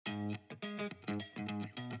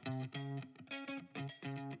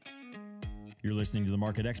You're listening to the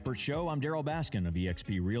Market Expert Show. I'm Daryl Baskin of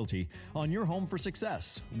eXp Realty on your home for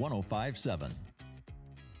success, 105.7.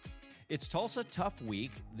 It's Tulsa Tough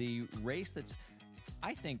Week, the race that's,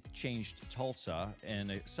 I think, changed Tulsa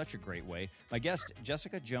in such a great way. My guest,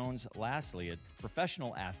 Jessica Jones-Lasley, a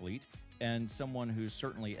professional athlete and someone who's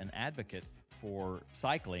certainly an advocate for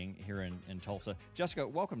cycling here in Tulsa. Jessica,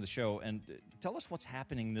 welcome to the show, and tell us what's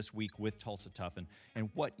happening this week with Tulsa Tough and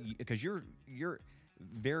what, because you're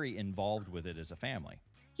very involved with it as a family.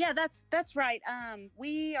 Yeah, that's right.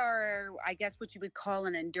 We are, I guess, what you would call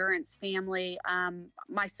an endurance family.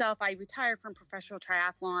 Myself, I retired from professional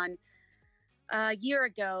triathlon a year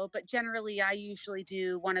ago, but generally I usually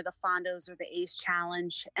do one of the Fondos or the ACE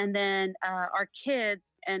Challenge. And then our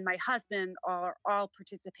kids and my husband all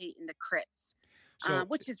participate in the crits,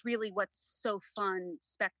 which is really what's so fun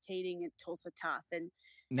spectating at Tulsa Tough. And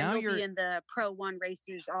now they'll be in the Pro 1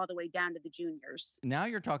 races all the way down to the juniors. Now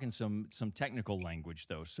you're talking some technical language,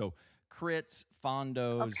 though. So crits,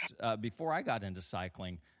 fondos. Okay. Before I got into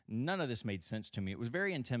cycling, none of this made sense to me. It was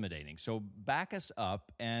very intimidating. So back us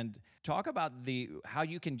up and talk about how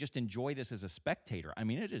you can just enjoy this as a spectator. I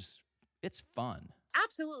mean, it's fun.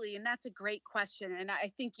 Absolutely. And that's a great question. And I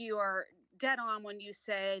think you are dead on when you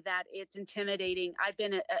say that it's intimidating. I've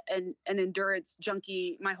been an endurance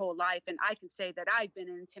junkie my whole life, and I can say that I've been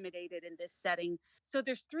intimidated in this setting. So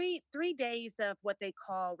there's three days of what they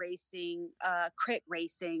call racing, crit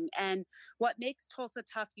racing. And what makes Tulsa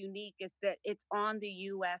Tough unique is that it's on the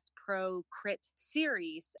U.S. Pro Crit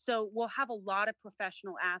Series. So we'll have a lot of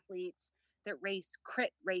professional athletes that race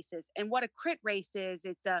crit races. And what a crit race is,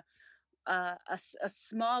 it's a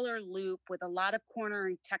smaller loop with a lot of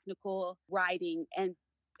cornering technical riding,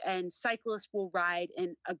 and cyclists will ride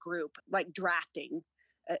in a group, like drafting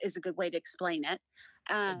is a good way to explain it.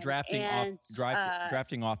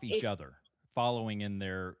 Drafting off each other, following in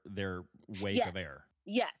their wake of air.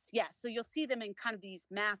 Yes. So you'll see them in kind of these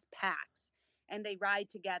mass packs, and they ride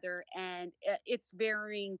together, and it's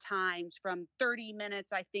varying times from 30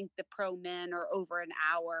 minutes. I think the pro men are over an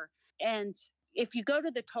hour. And if you go to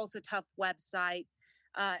the Tulsa Tough website,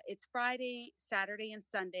 it's Friday, Saturday, and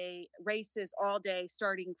Sunday, races all day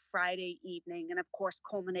starting Friday evening, and of course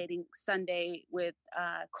culminating Sunday with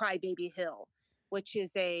Crybaby Hill, which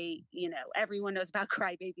is everyone knows about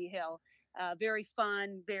Crybaby Hill. Very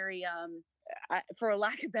fun, very, for a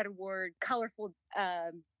lack of a better word, colorful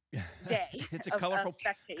day. It's a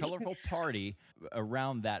colorful party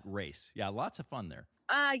around that race. Yeah, lots of fun there.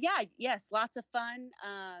 Yes, lots of fun.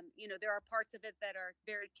 There are parts of it that are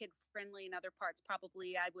very kid friendly, and other parts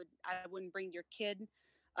probably I wouldn't bring your kid.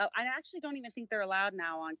 I actually don't even think they're allowed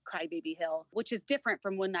now on Crybaby Hill, which is different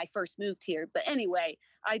from when I first moved here. But anyway,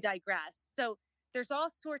 I digress. So there's all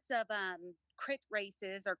sorts of crit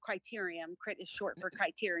races, or criterium. Crit is short for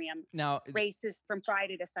criterium. Now, races from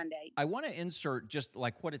Friday to Sunday. I want to insert just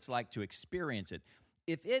like what it's like to experience it.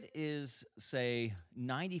 If it is, say,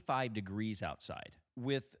 95 degrees outside,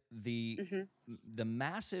 with the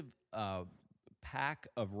massive pack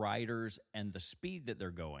of riders and the speed that they're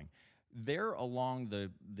going, they're along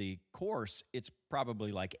the course, it's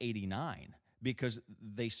probably like 89 because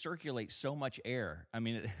they circulate so much air. I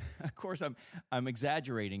mean, of course, I'm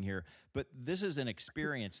exaggerating here, but this is an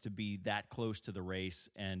experience to be that close to the race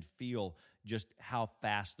and feel just how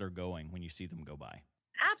fast they're going when you see them go by.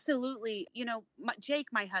 Absolutely. Jake,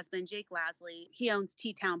 my husband, Jones-Lasley, he owns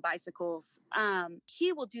T-Town Bicycles.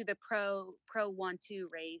 He will do the Pro 1-2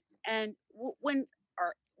 race. And when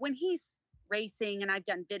he's racing, and I've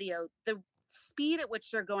done video, the speed at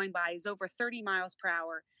which they're going by is over 30 miles per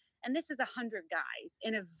hour. And this is 100 guys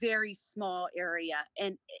in a very small area.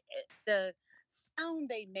 And the sound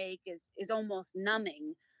they make is almost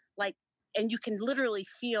numbing. And you can literally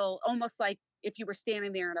feel almost like if you were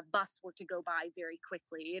standing there and a bus were to go by very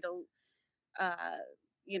quickly. It'll,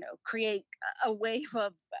 create a wave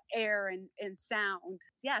of air and sound.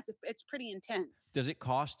 Yeah, it's pretty intense. Does it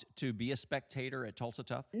cost to be a spectator at Tulsa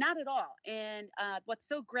Tough? Not at all. And what's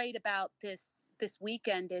so great about this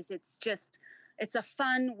weekend is it's a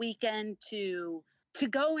fun weekend to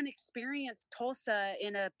go and experience Tulsa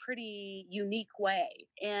in a pretty unique way.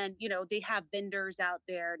 And, they have vendors out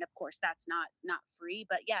there. And of course, that's not free.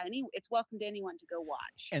 But yeah, it's welcome to anyone to go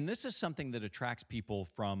watch. And this is something that attracts people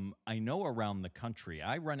from, I know, around the country.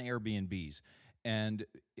 I run Airbnbs. And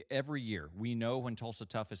every year, we know when Tulsa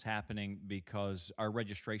Tough is happening because our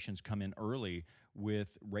registrations come in early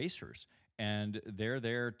with racers. And they're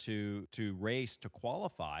there to race, to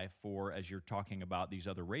qualify for, as you're talking about these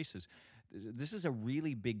other races. This is a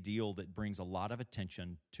really big deal that brings a lot of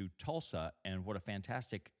attention to Tulsa, and what a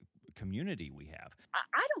fantastic community we have.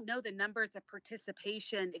 I don't know the numbers of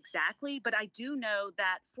participation exactly, but I do know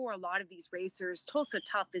that for a lot of these racers, Tulsa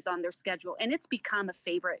Tough is on their schedule, and it's become a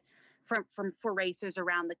favorite for racers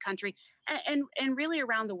around the country and really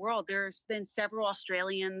around the world. There's been several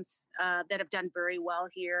Australians that have done very well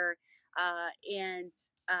here,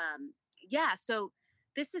 so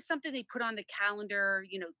this is something they put on the calendar.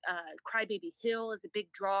 Crybaby Hill is a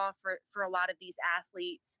big draw for a lot of these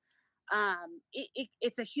athletes.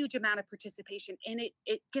 It's a huge amount of participation, and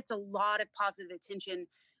it gets a lot of positive attention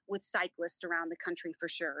with cyclists around the country for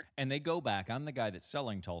sure. And they go back. I'm the guy that's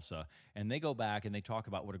selling Tulsa, and they go back and they talk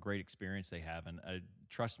about what a great experience they have. And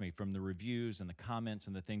trust me, from the reviews and the comments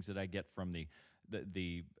and the things that I get from the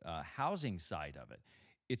housing side of it,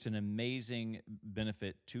 it's an amazing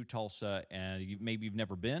benefit to Tulsa. And maybe you've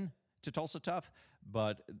never been to Tulsa Tough,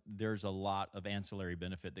 but there's a lot of ancillary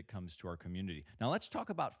benefit that comes to our community. Now let's talk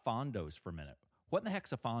about fondos for a minute. What in the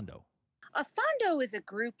heck's a fondo? A fondo is a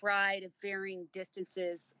group ride of varying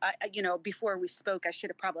distances. Before we spoke, I should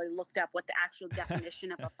have probably looked up what the actual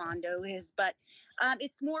definition of a fondo is, but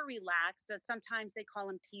it's more relaxed. Sometimes they call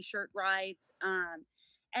them T-shirt rides.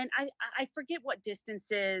 And I forget what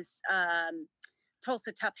distances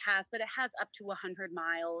Tulsa Tough has, but it has up to 100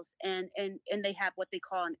 miles, and they have what they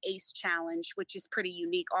call an ACE challenge, which is pretty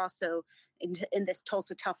unique also in this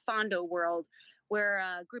Tulsa Tough Fondo world, where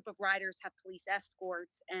a group of riders have police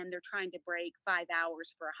escorts and they're trying to break 5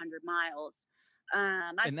 hours for 100 miles.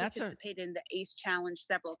 I've participated in the ACE challenge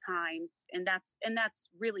several times, and that's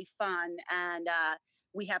really fun. And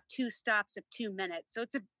we have 2 stops of 2 minutes, so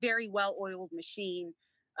it's a very well-oiled machine.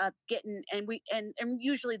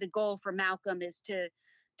 Usually the goal for Malcolm is to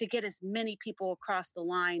get as many people across the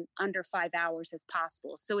line under 5 hours as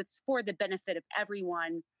possible. So it's for the benefit of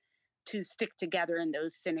everyone to stick together in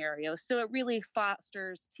those scenarios. So it really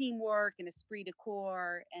fosters teamwork and esprit de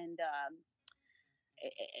corps and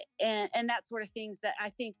that sort of things that I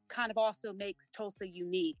think kind of also makes Tulsa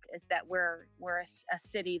unique, is that we're a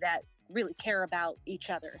city that really care about each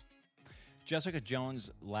other. Jessica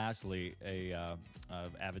Jones-Lasley, a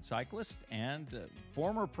avid cyclist and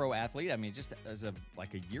former pro athlete. I mean, just as of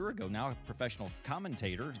like a year ago now, a professional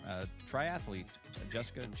commentator, triathlete,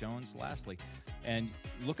 Jessica Jones-Lasley. And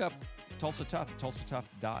look up Tulsa Tough,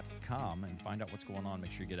 tulsatough.com, and find out what's going on.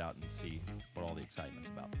 Make sure you get out and see what all the excitement's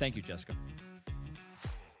about. Thank you, Jessica.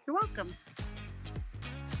 You're welcome.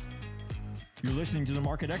 You're listening to the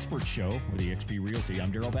Market Experts Show with eXp Realty.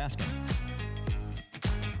 I'm Daryl Baskin.